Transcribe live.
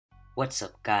What's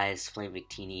up guys,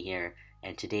 FlamingVictini here,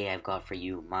 and today I've got for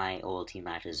you my OLT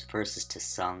matches versus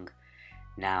Tesung.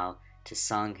 Now,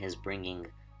 Tesung is bringing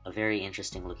a very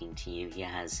interesting looking team. He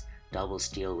has double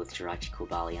steal with Jirachi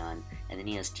Kobalion, and then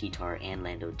he has T-Tar and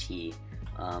Lando T.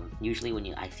 I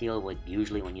feel like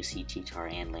usually when you see T-Tar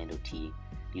and Lando T,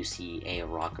 you see a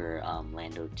rocker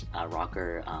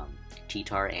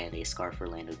T-Tar and a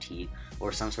Scarfer Lando T,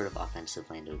 or some sort of offensive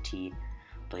Lando T.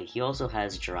 But he also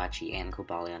has Jirachi and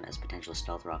Kobalion as potential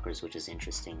stealth rockers, which is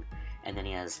interesting. And then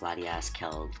he has Latias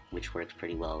Keld, which works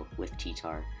pretty well with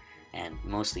T-Tar, and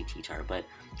mostly T-Tar. But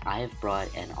I've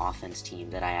brought an offense team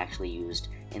that I actually used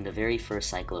in the very first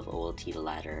cycle of OLT to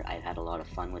ladder. I've had a lot of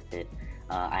fun with it.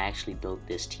 I actually built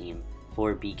this team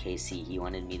for BKC. He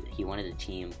wanted a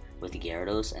team with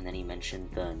Gyarados, and then he mentioned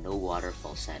the no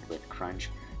waterfall set with Crunch,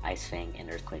 Ice Fang, and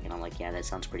Earthquake, and I'm like, yeah, that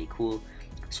sounds pretty cool.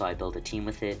 So I built a team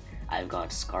with it. I've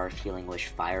got Scarf, Healing Wish,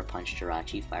 Fire Punch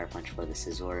Jirachi, Fire Punch for the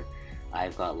Scizor.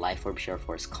 I've got Life Orb, Sheer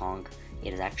Force, Conk.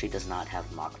 It actually does not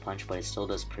have Mach Punch, but it still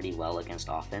does pretty well against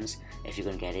offense if you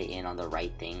can get it in on the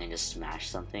right thing and just smash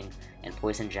something. And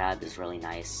Poison Jab is really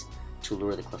nice to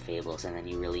lure the Clefables, and then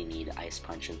you really need Ice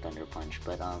Punch and Thunder Punch.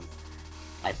 But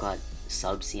I've got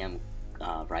Sub CM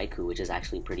Raikou, which is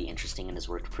actually pretty interesting and has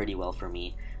worked pretty well for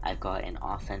me. I've got an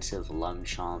offensive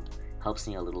Lungchomp, helps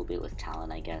me a little bit with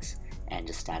talent, I guess, and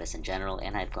just status in general.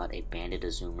 And I've got a Banded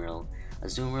Azumarill.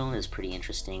 Azumarill is pretty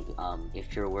interesting.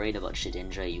 If you're worried about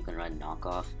Shedinja, you can run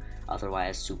Knockoff.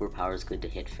 Otherwise, Superpower is good to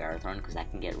hit Ferrothorn, because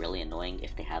that can get really annoying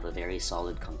if they have a very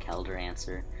solid Conkeldurr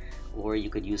answer. Or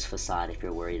you could use Facade if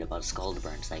you're worried about Scald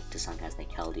Burns, like Tesung has the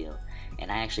Keldeo.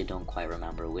 And I actually don't quite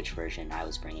remember which version I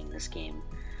was bringing this game.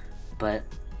 But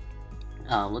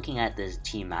looking at this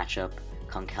team matchup,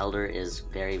 Conkeldurr is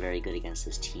very, very good against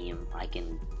this team. I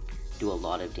can do a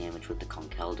lot of damage with the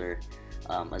Conkeldurr.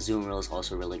 Azumarill is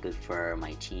also really good for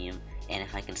my team, and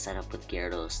if I can set up with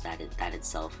Gyarados, that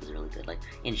itself is really good. Like,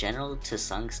 in general,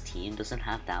 Tesung's team doesn't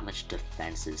have that much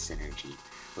defensive synergy.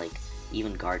 Like,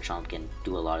 even Garchomp can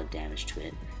do a lot of damage to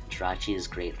it. Jirachi is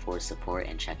great for support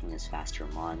and checking his faster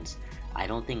mons. I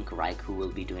don't think Raikou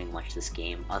will be doing much this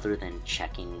game other than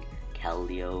checking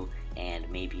Keldeo and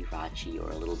maybe Rachi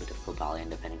or a little bit of Cobalion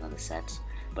depending on the sets,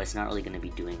 but it's not really going to be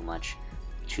doing much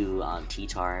to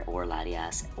T-Tar or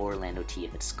Latias or Lando T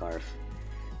if it's Scarf.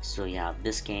 So yeah,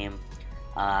 this game,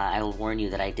 I will warn you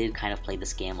that I did kind of play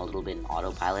this game a little bit in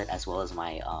autopilot as well as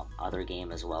my other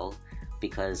game as well,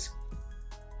 because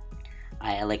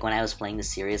when I was playing the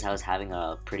series, I was having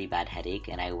a pretty bad headache,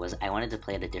 and I wanted to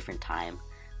play at a different time,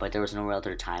 but there was no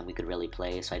other time we could really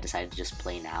play, so I decided to just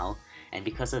play now. And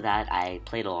because of that, I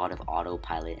played a lot of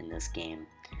autopilot in this game.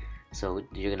 So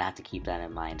you're gonna have to keep that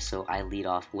in mind. So I lead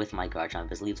off with my Garchomp.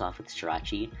 This leads off with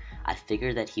Jirachi. I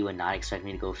figured that he would not expect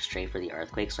me to go straight for the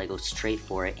Earthquake, so I go straight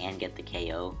for it and get the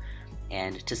KO.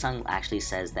 And Tesung actually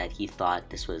says that he thought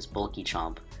this was Bulky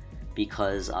Chomp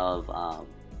because of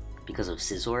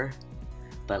Scizor.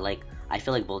 But like, I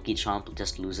feel like Bulky Chomp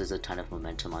just loses a ton of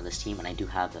momentum on this team, and I do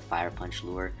have the Fire Punch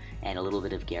lure and a little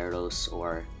bit of Gyarados,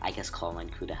 or I guess Calm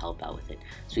Mind Crew, to help out with it.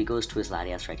 So he goes to his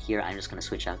Latias right here. I'm just going to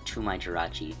switch out to my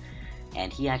Jirachi,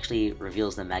 and he actually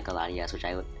reveals the Mega Latias, which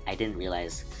I didn't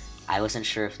realize. I wasn't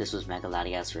sure if this was Mega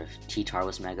Latias or if T-Tar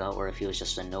was Mega, or if he was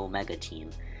just a no Mega team.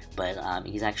 But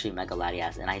he's actually Mega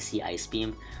Latias, and I see Ice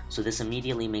Beam, so this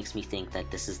immediately makes me think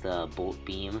that this is the Bolt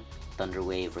Beam Thunder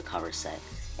Wave Recover set.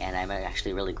 And I'm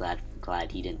actually really glad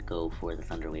he didn't go for the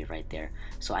Thunder Wave right there.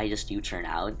 So I just U-turn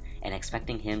out, and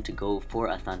expecting him to go for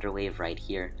a Thunder Wave right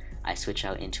here, I switch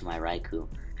out into my Raikou,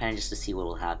 kind of just to see what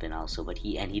will happen also. But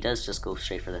he does just go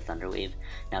straight for the Thunder Wave.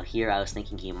 Now here I was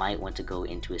thinking he might want to go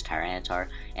into his Tyranitar,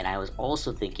 and I was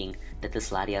also thinking that this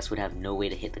Latias would have no way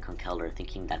to hit the Conkeldurr,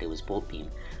 thinking that it was Bolt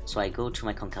Beam. So I go to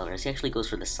my Conkeldurr. He actually goes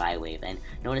for the Psy Wave, and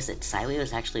notice that Psy Wave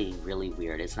is actually really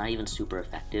weird. It's not even super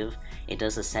effective. It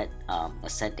does a set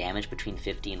damage between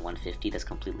 50 and 150 that's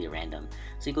completely random.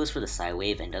 So he goes for the Psy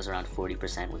Wave and does around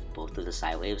 40% with both of the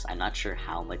Psy Waves. I'm not sure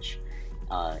how much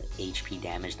HP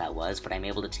damage that was, but I'm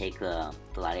able to take the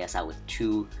Latias out with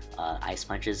 2 Ice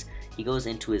Punches. He goes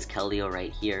into his Keldeo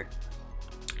right here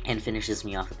and finishes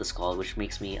me off with the Scald, which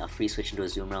makes me a free switch into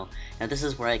Azumarill. Now this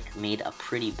is where I made a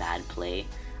pretty bad play.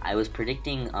 I was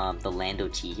predicting the Lando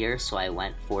T here, so I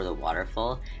went for the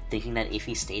Waterfall, thinking that if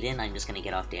he stayed in, I'm just going to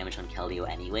get off damage on Keldeo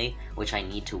anyway, which I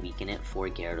need to weaken it for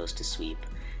Gyarados to sweep.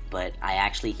 But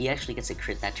he actually gets a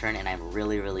crit that turn, and I'm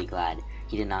really, really glad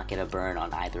he did not get a burn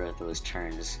on either of those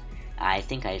turns. I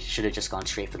think I should have just gone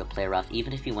straight for the Play Rough,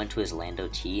 even if he went to his Lando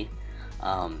T.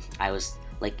 At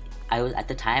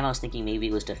the time I was thinking maybe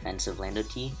it was defensive Lando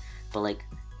T, but like,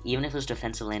 even if it was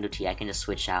defensive Lando T, I can just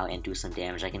switch out and do some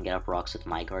damage. I can get up rocks with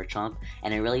my Garchomp,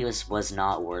 and it really was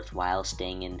not worthwhile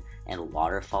staying in and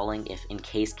waterfalling if in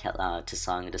case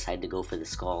Tesung decided to go for the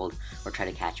Scald or try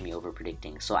to catch me over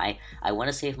predicting. So I want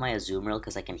to save my Azumarill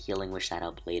because I can Healing Wish that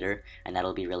up later, and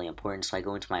that'll be really important. So I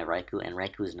go into my Raikou, and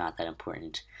Raikou is not that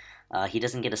important. He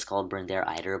doesn't get a Scald Burn there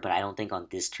either, but I don't think on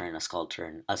this turn a Scald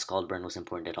Burn was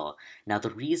important at all. Now the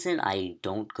reason I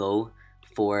don't go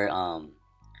for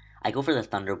I go for the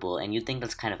Thunderbolt, and you'd think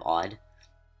that's kind of odd.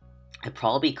 I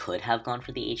probably could have gone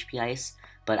for the HP Ice,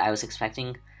 but I was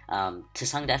expecting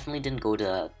Tesung definitely didn't go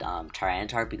to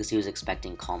Tyranitar because he was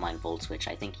expecting Calm Mind Volt Switch.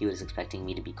 I think he was expecting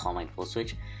me to be Calm Mind Volt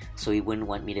Switch, so he wouldn't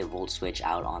want me to Volt Switch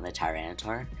out on the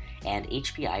Tyranitar. And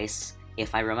HP Ice,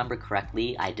 if I remember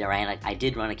correctly, I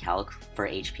did run a calc for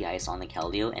HP Ice on the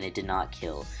Keldeo, and it did not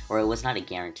kill, or it was not a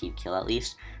guaranteed kill at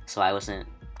least. So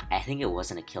I think it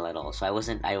wasn't a kill at all. So I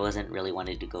wasn't really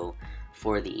wanting to go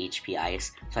for the HP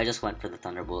Ice. So I just went for the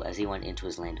Thunderbolt as he went into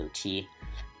his Lando T,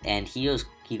 and he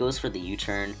goes for the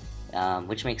U-turn,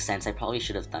 which makes sense. I probably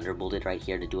should have Thunderbolted right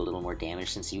here to do a little more damage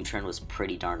since U-turn was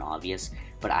pretty darn obvious.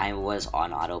 But I was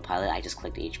on autopilot. I just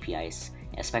clicked HP Ice,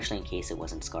 especially in case it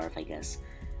wasn't Scarf, I guess.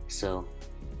 So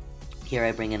here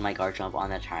I bring in my Garchomp on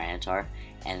the Tyranitar,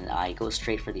 and I go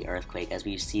straight for the Earthquake as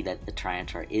we see that the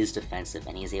Tyranitar is defensive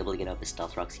and he's able to get up his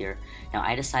Stealth Rocks here. Now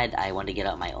I decide I want to get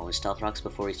up my own Stealth Rocks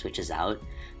before he switches out,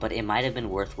 but it might have been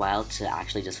worthwhile to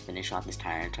actually just finish off this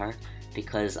Tyranitar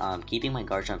because keeping my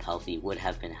Garchomp healthy would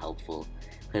have been helpful,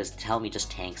 because to help me just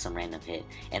tank some random hit.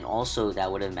 And also that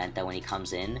would have meant that when he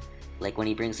comes in, like when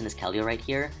he brings in his Keldeo right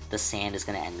here, the Sand is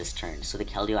going to end this turn, so the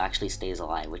Keldeo actually stays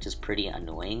alive, which is pretty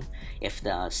annoying. If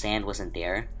the Sand wasn't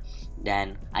there,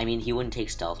 then, I mean, he wouldn't take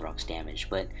Stealth Rocks damage,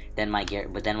 but then my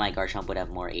Garchomp would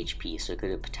have more HP, so it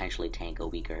could potentially tank a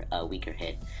weaker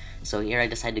hit. So here I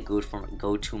decided to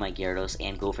go to my Gyarados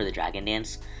and go for the Dragon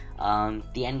Dance.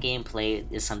 The end game play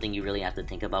is something you really have to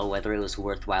think about, whether it was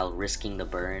worthwhile risking the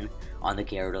burn on the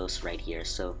Gyarados right here.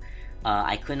 So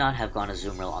I could not have gone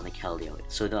Azumarill on the Keldeo,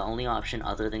 so the only option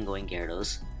other than going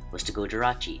Gyarados was to go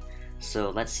Jirachi. So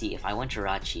let's see, if I went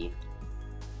Jirachi,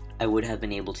 I would have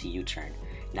been able to U-turn.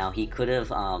 Now he could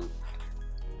have,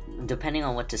 depending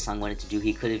on what Tesung wanted to do,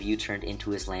 he could have U-turned into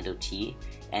his Lando T,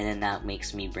 and then that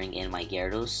makes me bring in my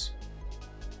Gyarados.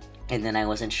 And then I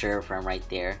wasn't sure from right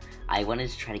there. I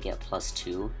wanted to try to get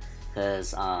 +2,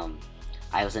 because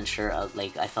I wasn't sure,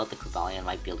 like, I felt the Cobalion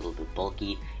might be a little bit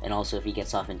bulky, and also if he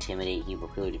gets off Intimidate, he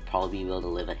would probably be able to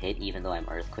live a hit, even though I'm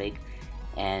Earthquake.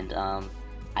 And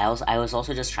I was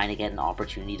also just trying to get an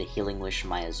opportunity to Healing Wish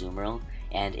my Azumarill.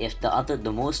 And if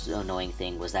the most annoying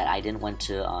thing was that I didn't want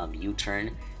to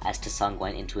U-turn as Tesung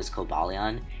went into his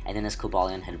Cobalion, and then his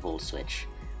Cobalion had Volt Switch.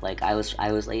 Like I was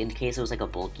like, in case it was like a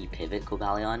bulky pivot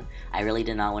Cobalion, I really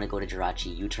did not want to go to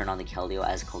Jirachi, U-turn on the Keldeo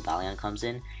as Cobalion comes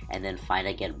in, and then find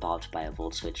I get bopped by a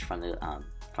Volt Switch from the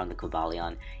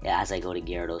Cobalion as I go to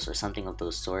Gyarados or something of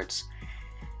those sorts.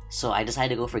 So I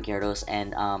decided to go for Gyarados,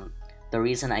 and the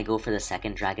reason I go for the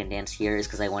second Dragon Dance here is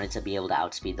because I wanted to be able to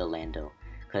outspeed the Lando.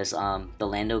 Because the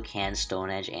Lando can Stone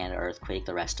Edge and Earthquake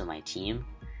the rest of my team,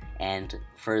 and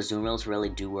for Azumarill to really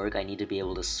do work, I need to be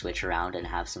able to switch around and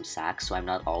have some sacks, so I'm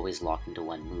not always locked into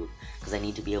one move, because I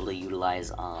need to be able to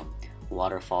utilize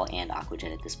Waterfall and Aqua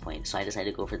Jet at this point. So I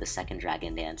decided to go for the second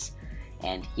Dragon Dance,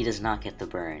 and he does not get the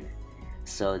burn.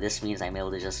 So this means I'm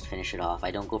able to just finish it off.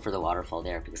 I don't go for the Waterfall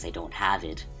there because I don't have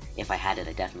it. If I had it,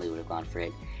 I definitely would have gone for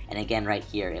it. And again, right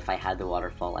here, if I had the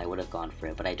Waterfall, I would have gone for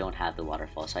it, but I don't have the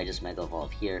Waterfall, so I just Mega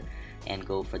Evolve here and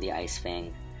go for the Ice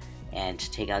Fang and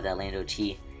take out that Lando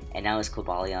T. And now as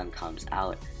Cobalion comes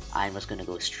out, I'm just going to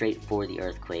go straight for the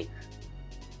Earthquake,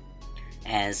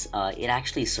 as it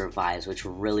actually survives, which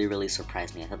really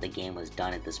surprised me. I thought the game was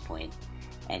done at this point.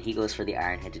 And he goes for the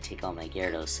Iron Head to take out my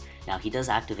Gyarados. Now he does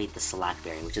activate the Slack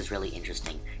Berry, which is really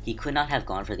interesting. He could not have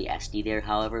gone for the SD there,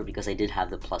 however, because I did have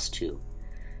the +2.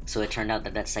 So it turned out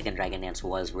that that second Dragon Dance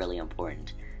was really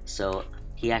important. So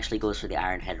he actually goes for the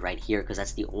Iron Head right here, because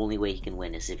that's the only way he can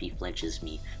win is if he flinches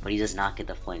me. But he does not get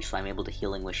the flinch, so I'm able to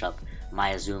Healing Wish up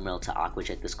my Azumarill to Aqua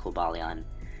Jet this Cobalion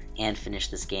and finish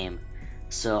this game.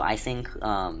 So I think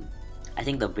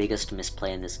the biggest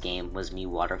misplay in this game was me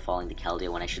waterfalling the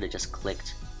Keldeo when I should have just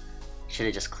clicked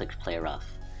Play Rough.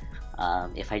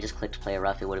 If I just clicked Play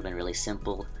Rough, it would have been really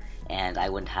simple, and I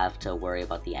wouldn't have to worry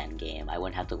about the end game. I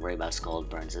wouldn't have to worry about Scald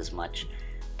Burns as much.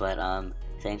 But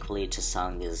thankfully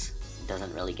Tesung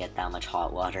doesn't really get that much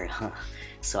hot water,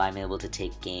 so I'm able to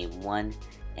take game 1,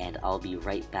 and I'll be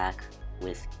right back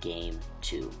with game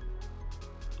 2.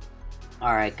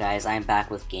 Alright guys, I'm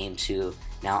back with game 2.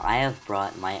 Now I have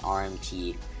brought my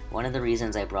RMT One of the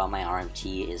reasons I brought my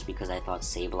RMT is because I thought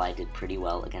Sableye did pretty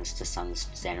well against Tesung's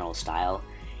general style,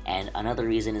 and another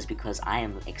reason is because I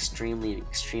am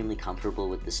extremely comfortable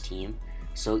with this team,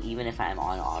 so even if I'm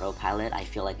on autopilot, I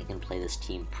feel like I can play this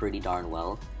team pretty darn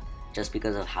well, just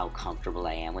because of how comfortable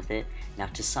I am with it. Now,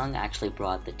 Tesung actually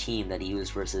brought the team that he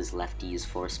used versus lefties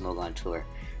for Smogon Tour,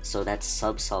 so that's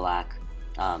Sub-Salak,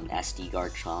 SD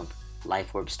Garchomp,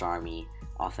 Life Orb Starmie,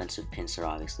 Offensive Pinsir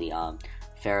obviously,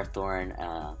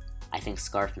 Ferrothorn, I think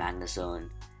Scarf Magnezone,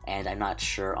 and I'm not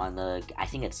sure on the, I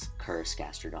think it's Curse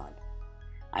Gastrodon.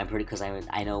 I'm pretty, because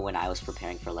I know when I was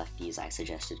preparing for lefties, I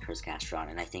suggested Curse Gastrodon,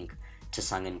 and I think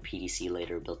Tesung and PDC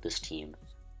later built this team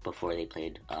before they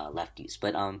played lefties.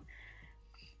 But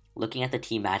looking at the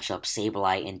team matchup,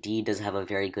 Sableye indeed does have a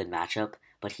very good matchup,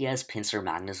 but he has Pinsir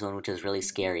Magnezone, which is really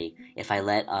scary. If I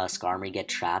let Skarmory get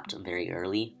trapped very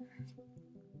early,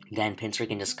 then Pinsir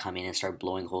can just come in and start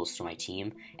blowing holes through my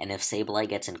team, and if Sableye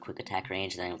gets in quick attack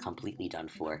range, then I'm completely done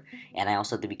for. And I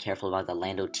also have to be careful about the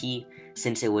Lando T,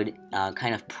 since it would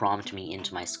kind of prompt me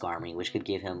into my Skarmory, which could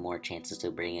give him more chances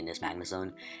to bring in his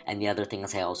Magnezone. And the other thing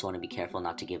is I also want to be careful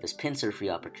not to give his Pinsir free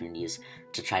opportunities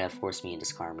to try to force me into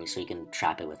Skarmory so he can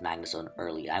trap it with Magnezone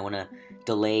early. I want to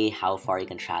delay how far he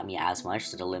can trap me as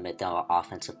much to limit the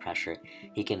offensive pressure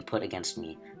he can put against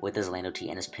me with his Lando T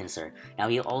and his Pinsir. Now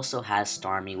he also has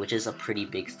Starmie, which is a pretty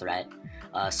big threat.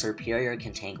 Superior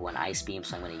can tank one Ice Beam,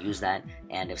 so I'm going to use that,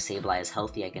 and if Sableye is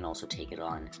healthy, I can also take it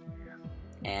on.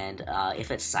 And if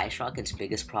it's Psyshock, its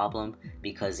biggest problem,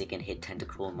 because it can hit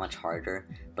Tentacruel much harder,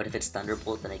 but if it's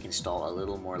Thunderbolt, then I can stall a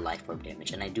little more Life Orb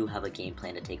damage, and I do have a game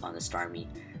plan to take on the Starmie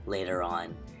later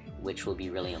on, which will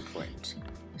be really important.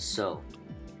 So,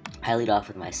 I lead off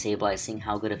with my Sableye, seeing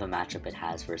how good of a matchup it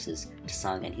has versus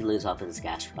Tesung, and he leads off with his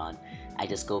Gastrodon. I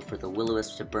just go for the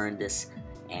Will-O-Wisp to burn this,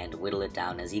 and whittle it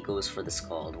down as he goes for the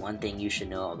Scald. One thing you should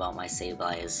know about my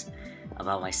Sableye's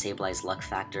luck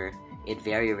factor, it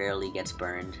very rarely gets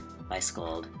burned by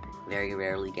Scald, very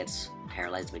rarely gets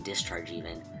paralyzed by Discharge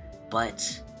even, but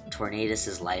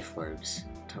Tornadus' Life Orbs,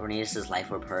 Tornadus'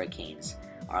 Life Orb Hurricanes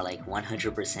are like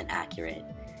 100% accurate,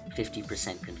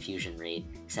 50% confusion rate,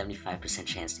 75%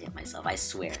 chance to hit myself, I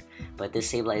swear. But this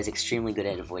Sableye is extremely good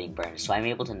at avoiding burns, so I'm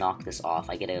able to knock this off.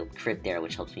 I get a crit there,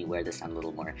 which helps me wear this down a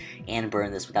little more, and burn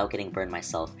this without getting burned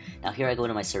myself. Now here I go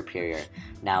to my Superior.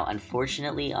 Now,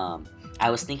 unfortunately, I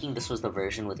was thinking this was the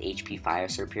version with HP Fire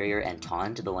Superior and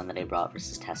Taunt, the one that I brought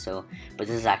versus Tesso, but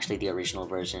this is actually the original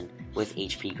version with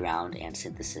HP Ground and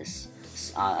Synthesis.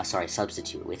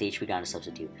 Substitute, with HP Ground and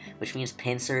Substitute, which means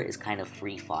Pinsir is kind of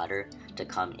free fodder to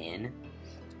come in.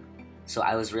 So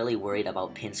I was really worried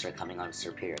about Pinsir coming on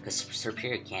Superior, because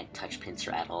Superior can't touch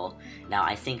Pinsir at all. Now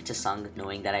I think Tesung,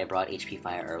 knowing that I brought HP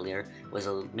Fire earlier, was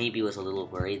a little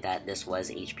worried that this was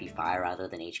HP Fire rather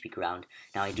than HP Ground.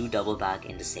 Now I do double back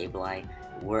into Sableye,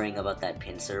 worrying about that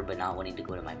Pinsir, but not wanting to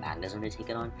go to my Magnezone to take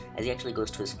it on, as he actually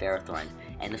goes to his Ferrothorn,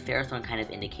 and the Ferrothorn kind of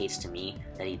indicates to me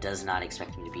that he does not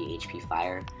expect me to be HP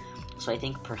Fire. So I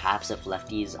think perhaps if if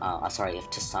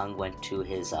Tesung went to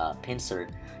his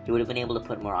Pinsir, he would have been able to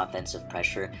put more offensive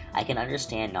pressure. I can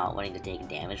understand not wanting to take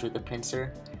damage with the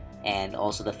Pinsir, and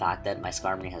also the fact that my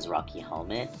Skarmory has Rocky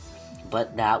Helmet,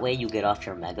 but that way you get off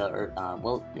your Mega,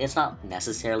 well, it's not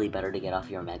necessarily better to get off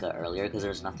your Mega earlier, because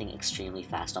there's nothing extremely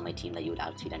fast on my team that you would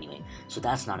outspeed anyway, so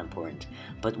that's not important.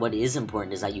 But what is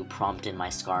important is that you prompt in my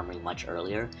Skarmory much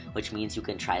earlier, which means you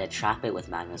can try to trap it with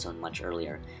Magnezone much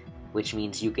earlier, which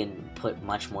means you can put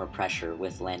much more pressure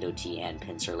with Lando T and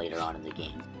Pinsir later on in the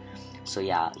game. So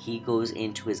yeah, he goes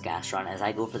into his Gastrodon as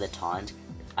I go for the Taunt,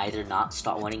 either not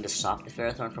wanting to stop the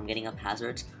Ferrothorn from getting up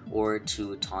hazards, or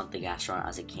to taunt the Gastrodon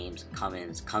as it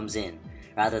comes in,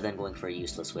 rather than going for a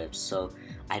useless whip. So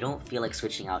I don't feel like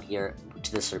switching out here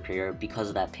to the Superior because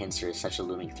of that Pinsir is such a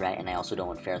looming threat, and I also don't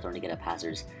want Ferrothorn to get up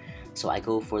hazards. So I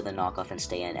go for the knockoff and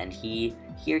stay in, and he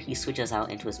switches out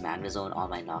into his Magnezone on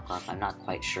my knockoff. I'm not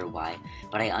quite sure why,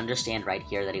 but I understand right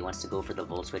here that he wants to go for the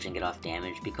Volt Switch and get off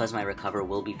damage. Because my recover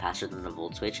will be faster than the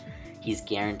Volt Switch, he's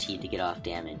guaranteed to get off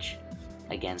damage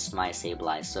against my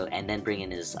Sableye, and then bring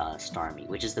in his Starmie,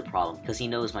 which is the problem, because he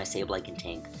knows my Sableye can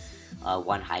tank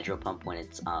one Hydro Pump when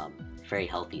it's very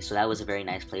healthy. So that was a very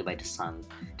nice play by Tesung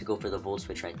to go for the Volt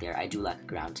Switch right there. I do lack a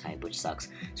ground type, which sucks.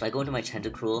 So I go into my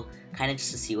Tentacruel, kind of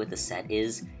just to see what the set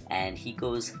is, and he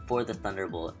goes for the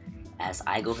Thunderbolt as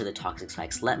I go for the Toxic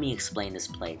Spikes. Let me explain this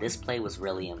play. This play was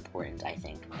really important, I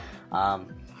think.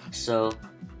 So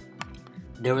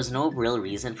there was no real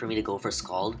reason for me to go for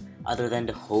Scald, other than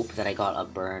to hope that I got a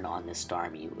burn on this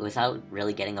Starmie. Without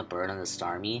really getting a burn on the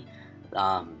Starmie,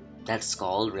 that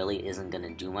Scald really isn't going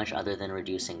to do much other than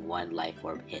reducing one Life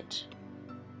Orb hit.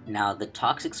 Now, the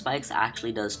Toxic Spikes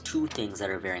actually does two things that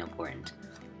are very important.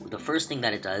 The first thing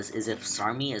that it does is if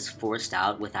Starmie is forced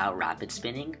out without rapid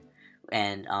spinning,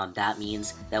 and that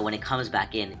means that when it comes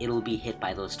back in, it'll be hit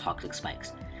by those Toxic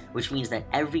Spikes. Which means that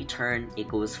every turn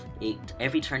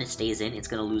it stays in, it's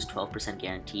going to lose 12%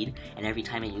 guaranteed, and every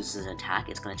time it uses an attack,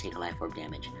 it's going to take a Life Orb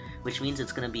damage. Which means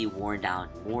it's going to be worn down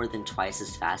more than twice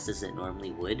as fast as it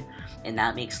normally would, and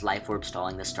that makes Life Orb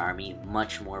stalling the Starmie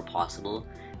much more possible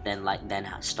than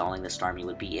stalling the Starmie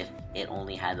would be if it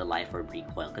only had the Life Orb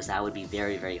recoil, because that would be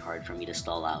very, very hard for me to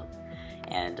stall out.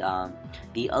 And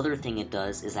the other thing it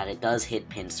does is that it does hit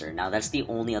Pinsir. Now that's the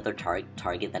only other target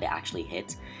that it actually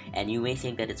hits, and you may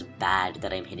think that it's bad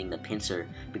that I'm hitting the Pinsir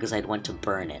because I'd want to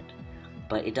burn it.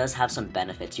 But it does have some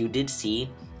benefits. You did see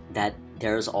that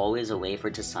there's always a way for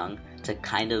Tesung to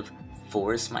kind of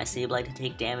force my Sableye to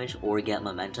take damage or get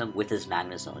momentum with his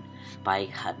Magnezone. By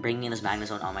bringing in his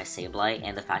Magnezone on my Sableye,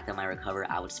 and the fact that my Recover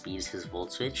outspeeds his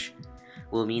Volt Switch,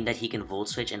 will mean that he can Volt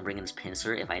Switch and bring in his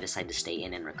Pinsir if I decide to stay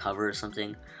in and recover or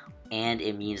something, and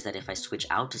it means that if I switch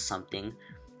out to something,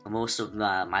 most of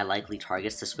my likely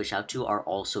targets to switch out to are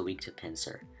also weak to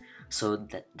Pinsir. So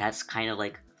that's kind of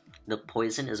like, the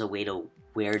poison is a way to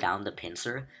wear down the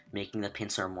Pinsir, making the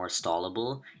Pinsir more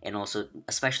stallable, and also,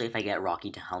 especially if I get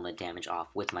Rocky to Helmet damage off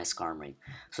with my Skarm Ring.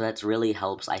 So that really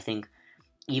helps. I think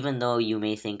even though you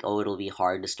may think, oh, it'll be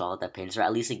hard to stall at that Pinsir,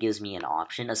 at least it gives me an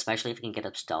option, especially if it can get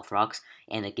up Stealth Rocks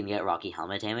and it can get Rocky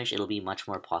Helmet damage. It'll be much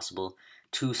more possible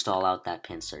to stall out that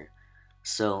Pinsir.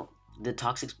 So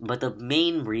but the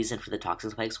main reason for the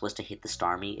Toxic Spikes was to hit the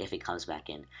Starmie if it comes back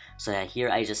in. So here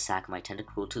I just sack my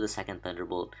Tentacruel to the second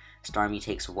Thunderbolt. Starmie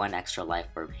takes one extra Life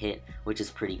Orb hit, which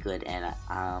is pretty good, and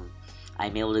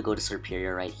I'm able to go to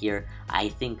Superior right here. I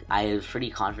think I was pretty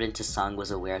confident Tesung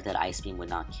was aware that Ice Beam would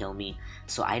not kill me,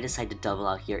 so I decided to double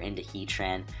out here into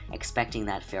Heatran, expecting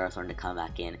that Ferrothorn to come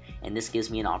back in, and this gives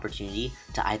me an opportunity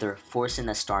to either force in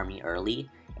the Starmie early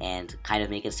and kind of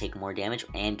make it take more damage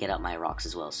and get up my rocks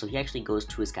as well. So he actually goes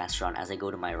to his Gastrodon as I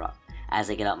go to my rock, as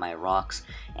I get up my rocks,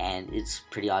 and it's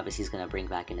pretty obvious he's going to bring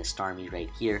back in his Starmie right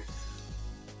here.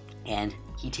 And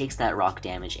he takes that rock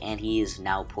damage, and he is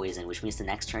now poisoned, which means the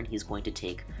next turn he's going to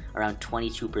take around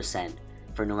 22%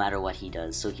 for no matter what he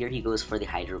does. So here he goes for the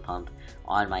Hydro Pump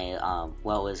on my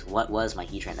what was my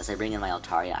Heatran. As I bring in my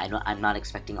Altaria, I'm not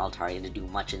expecting Altaria to do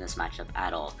much in this matchup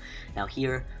at all. Now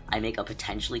here I make a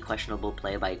potentially questionable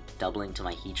play by doubling to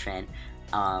my Heatran.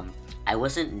 I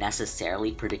wasn't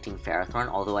necessarily predicting Ferrothorn,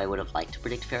 although I would have liked to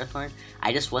predict Ferrothorn.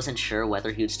 I just wasn't sure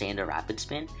whether he would stay into Rapid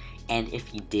Spin, and if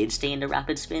he did stay into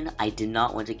Rapid Spin, I did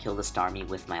not want to kill the Starmie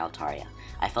with my Altaria.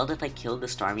 I felt if I killed the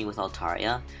Starmie with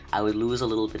Altaria, I would lose a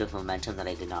little bit of momentum that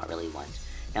I did not really want.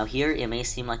 Now here, it may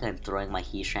seem like I'm throwing my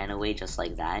Heatran away just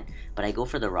like that, but I go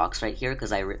for the rocks right here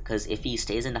because if he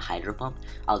stays into Hydro Pump,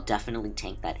 I'll definitely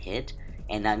tank that hit,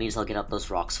 and that means I'll get up those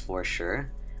rocks for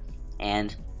sure.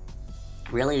 And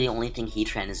really, the only thing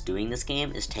Heatran is doing this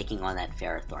game is taking on that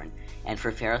Ferrothorn. And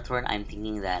for Ferrothorn, I'm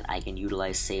thinking that I can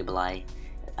utilize Sableye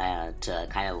to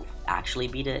kind of actually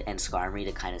beat it, and Skarmory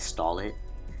to kind of stall it.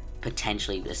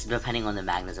 Potentially, depending on the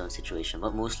Magnezone situation.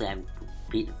 But mostly I'm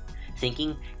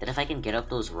thinking that if I can get up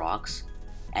those rocks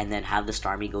and then have the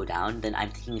Starmie go down, then I'm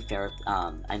thinking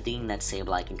that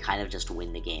Sableye can kind of just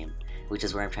win the game, which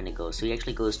is where I'm trying to go. So he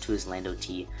actually goes to his Lando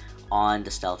T on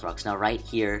the Stealth Rocks. Now right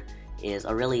here is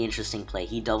a really interesting play.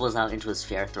 He doubles out into his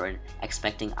Ferrothorn,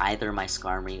 expecting either my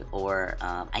Skarmory or,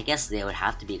 I guess they would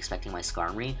have to be expecting my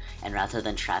Skarmory, and rather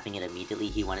than trapping it immediately,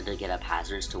 he wanted to get up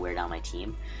hazards to wear down my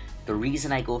team. The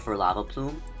reason I go for Lava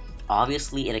Plume,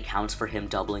 obviously it accounts for him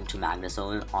doubling to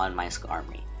Magnezone on my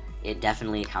Skarmory. It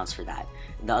definitely accounts for that.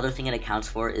 The other thing it accounts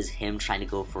for is him trying to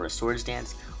go for a Swords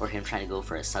Dance, or him trying to go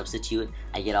for a Substitute.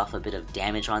 I get off a bit of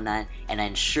damage on that, and I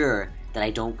ensure that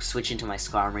I don't switch into my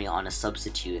Skarmory on a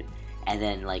Substitute, and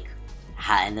then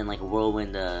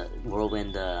whirlwind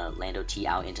the Lando T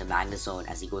out into Magnezone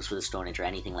as he goes for the Stone Edge or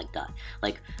anything like that.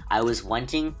 Like, I was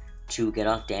wanting to get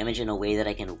off damage in a way that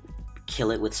I can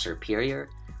kill it with Superior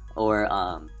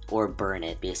or burn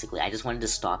it. Basically, I just wanted to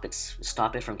stop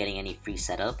it from getting any free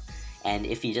setup. And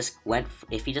if he just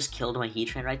killed my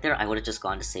Heatran right there, I would have just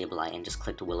gone to Sableye and just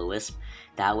clicked Will-O-Wisp.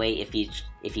 That way, if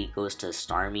he goes to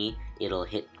Starmie, it'll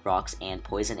hit rocks and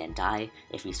poison and die.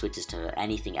 If he switches to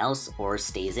anything else or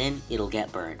stays in, it'll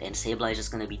get burned. And Sableye is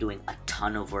just going to be doing a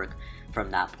ton of work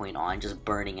from that point on, just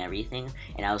burning everything.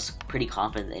 And I was pretty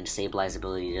confident in Sableye's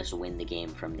ability to just win the game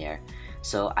from there.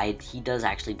 So he does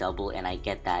actually double, and I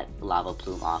get that Lava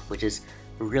Plume off, which is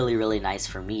really, really nice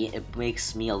for me. It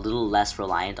makes me a little less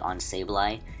reliant on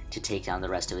Sableye to take down the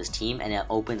rest of his team, and it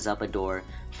opens up a door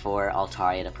for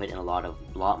Altaria to put in a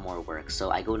lot more work.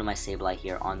 So I go to my Sableye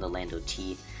here on the Lando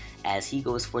T, as he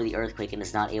goes for the Earthquake and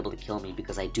is not able to kill me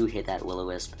because I do hit that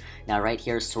Will-O-Wisp. Now right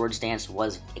here, Swords Dance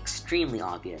was extremely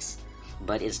obvious,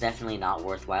 but it's definitely not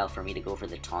worthwhile for me to go for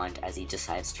the taunt as he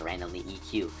decides to randomly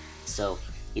EQ. So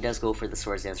he does go for the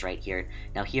Swords Dance right here.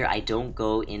 Now here I don't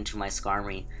go into my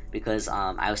Skarmory because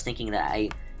I was thinking that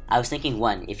I was thinking,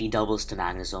 one, if he doubles to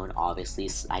Magnezone, obviously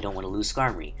I don't want to lose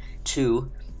Skarmory.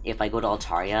 Two, if I go to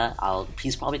Altaria,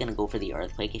 he's probably going to go for the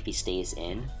Earthquake if he stays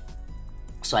in,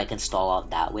 so I can stall out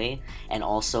that way, and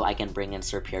also I can bring in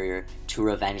Serperior to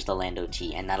revenge the Lando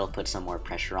T, and that'll put some more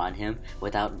pressure on him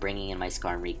without bringing in my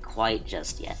Skarmory quite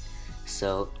just yet.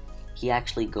 So he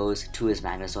actually goes to his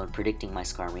Magnezone, predicting my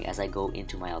Skarmory as I go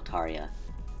into my Altaria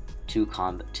to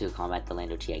combat the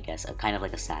Lando T, I guess, kind of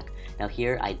like a sack. Now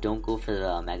here I don't go for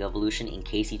the Mega Evolution in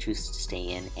case he chooses to stay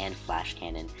in, and Flash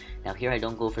Cannon. Now here I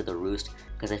don't go for the Roost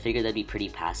because I figured that'd be pretty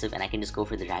passive, and I can just go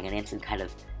for the Dragon Dance and kind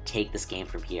of take this game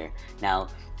from here. Now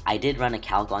I did run a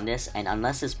calc on this, and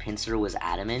unless his Pinsir was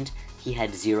adamant, he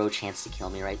had zero chance to kill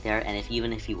me right there, and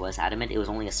even if he was adamant, it was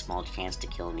only a small chance to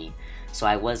kill me. So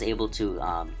I was able to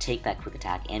take that quick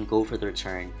attack and go for the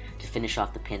return to finish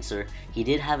off the Pinsir. He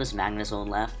did have his Magnezone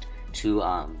left to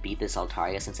beat this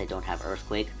Altaria since I don't have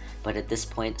Earthquake, but at this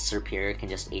point Serperior can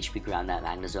just HP ground that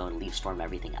Magnezone, Leaf Storm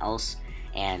everything else,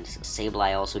 and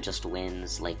Sableye also just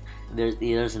wins. Like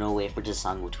there's no way for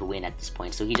Tesung to win at this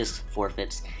point, so he just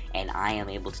forfeits, and I am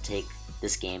able to take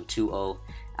this game 2-0,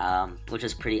 which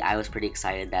was I was pretty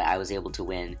excited that I was able to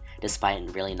win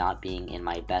despite really not being in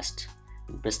my best,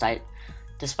 despite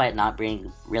not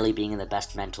really being in the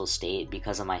best mental state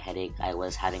because of my headache. I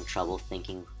was having trouble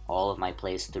thinking all of my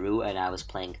plays through, and I was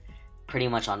playing pretty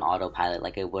much on autopilot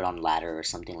like I would on ladder or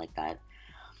something like that.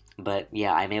 But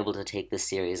yeah, I'm able to take this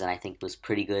series, and I think it was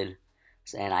pretty good,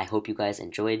 and I hope you guys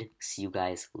enjoyed. See you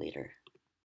guys later.